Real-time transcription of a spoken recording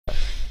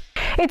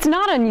It's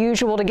not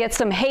unusual to get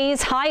some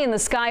haze high in the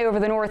sky over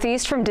the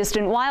Northeast from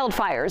distant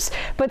wildfires,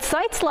 but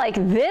sights like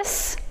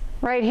this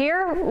right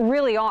here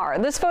really are.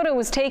 This photo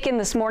was taken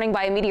this morning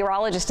by a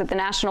meteorologist at the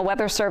National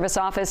Weather Service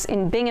office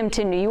in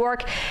Binghamton, New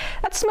York.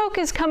 That smoke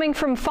is coming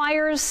from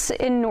fires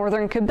in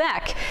northern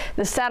Quebec.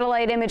 The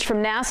satellite image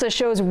from NASA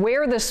shows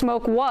where the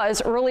smoke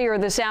was earlier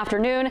this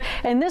afternoon,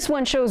 and this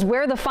one shows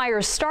where the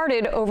fires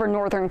started over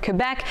northern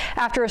Quebec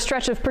after a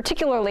stretch of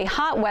particularly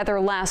hot weather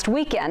last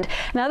weekend.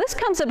 Now, this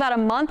comes about a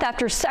month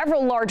after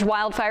several large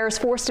wildfires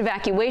forced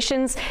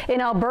evacuations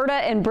in Alberta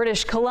and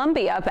British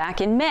Columbia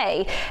back in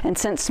May and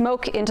sent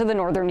smoke into the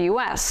northern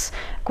U.S.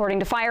 According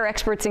to fire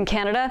experts in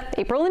Canada,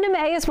 April into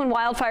May is when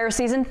wildfire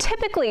season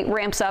typically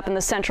ramps up in the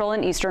central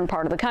and eastern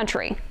part of the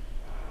country.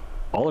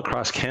 All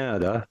across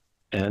Canada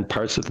and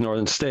parts of the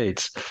northern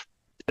states,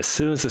 as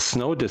soon as the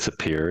snow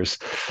disappears,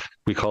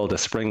 we call it a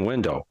spring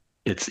window.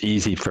 It's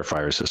easy for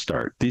fires to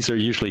start. These are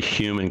usually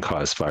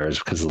human-caused fires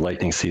because the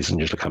lightning season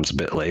usually comes a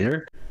bit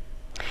later.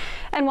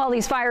 And while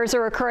these fires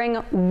are occurring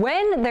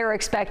when they're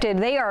expected,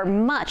 they are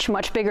much,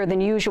 much bigger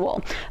than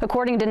usual.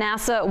 According to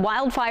NASA,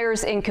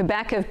 wildfires in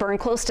Quebec have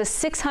burned close to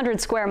 600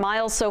 square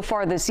miles so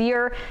far this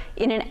year.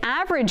 In an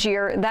average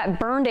year, that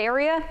burned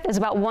area is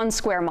about 1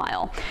 square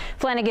mile.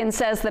 Flanagan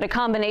says that a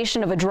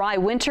combination of a dry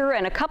winter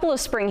and a couple of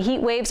spring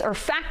heat waves are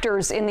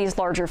factors in these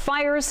larger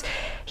fires.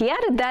 He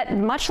added that,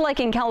 much like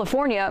in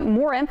California,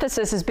 more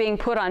emphasis is being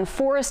put on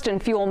forest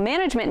and fuel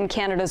management in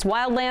Canada's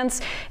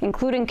wildlands,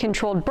 including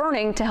controlled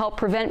burning to help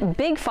prevent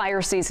big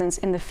fire seasons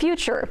in the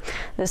future.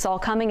 This all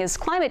coming as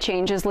climate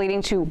change is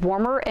leading to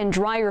warmer and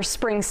drier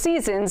spring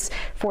seasons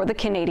for the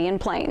Canadian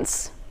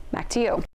plains. Back to you.